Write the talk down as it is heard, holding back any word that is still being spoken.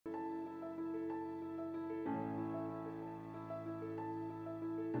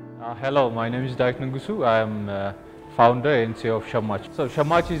Hello, my name is Dawit Nigusu. I am founder and CEO of Shemach. So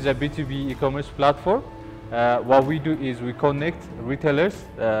Shemach is a B2B e-commerce platform. What we do is we connect retailers,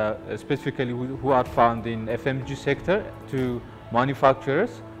 specifically who are found in FMG sector, to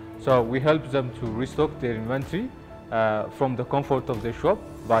manufacturers. So we help them to restock their inventory from the comfort of their shop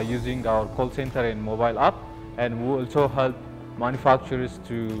by using our call center and mobile app. And we also help manufacturers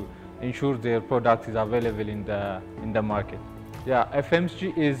to ensure their product is available in the market. Yeah,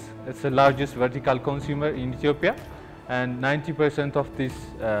 FMG is the largest vertical consumer in Ethiopia, and 90% of this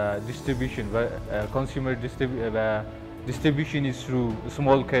distribution, consumer distribution is through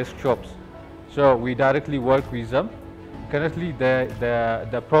small kiosk shops. So we directly work with them. Currently,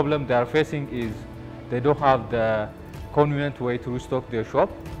 the problem they are facing is they don't have the convenient way to restock their shop.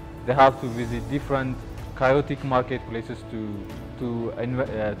 They have to visit different chaotic marketplaces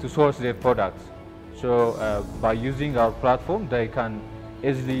to source their products. So by using our platform, they can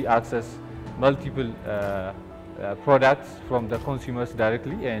easily access multiple products from the consumers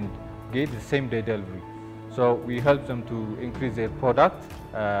directly and get the same day delivery. So we help them to increase their product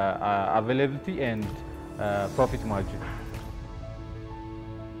availability and profit margin.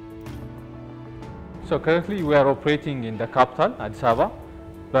 So currently we are operating in the capital, Addis Ababa,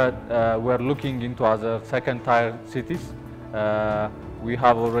 but we are looking into other second-tier cities. We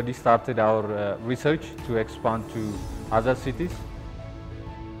have already started our research to expand to other cities.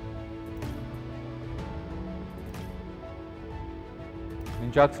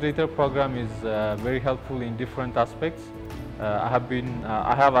 The Accelerator program is very helpful in different aspects. I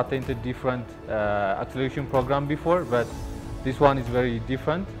have attended different acceleration program before, but this one is very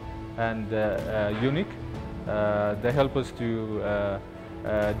different and unique. They help us to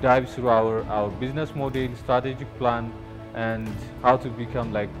dive through our business model, strategic plan, and how to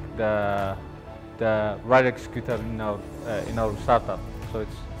become like the right executor in our startup. So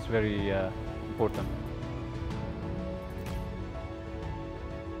it's very important.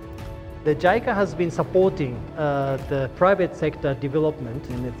 The JICA has been supporting the private sector development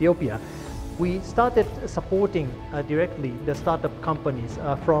in Ethiopia. We started supporting directly the startup companies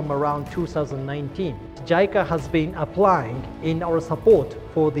from around 2019. JICA has been applying in our support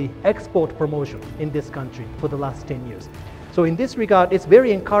for the export promotion in this country for the last 10 years. So in this regard, it's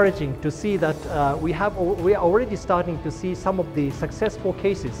very encouraging to see that we are already starting to see some of the successful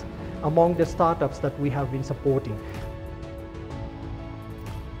cases among the startups that we have been supporting.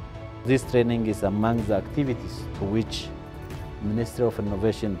 This training is among the activities to which Ministry of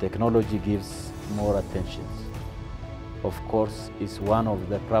Innovation and Technology gives more attention. Of course, it's one of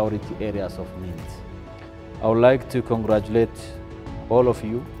the priority areas of MINT. I would like to congratulate all of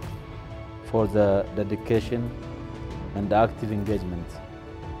you for the dedication and the active engagement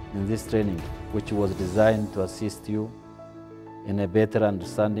in this training, which was designed to assist you in a better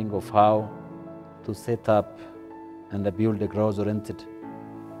understanding of how to set up and build a growth-oriented,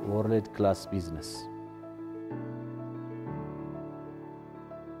 world-class business.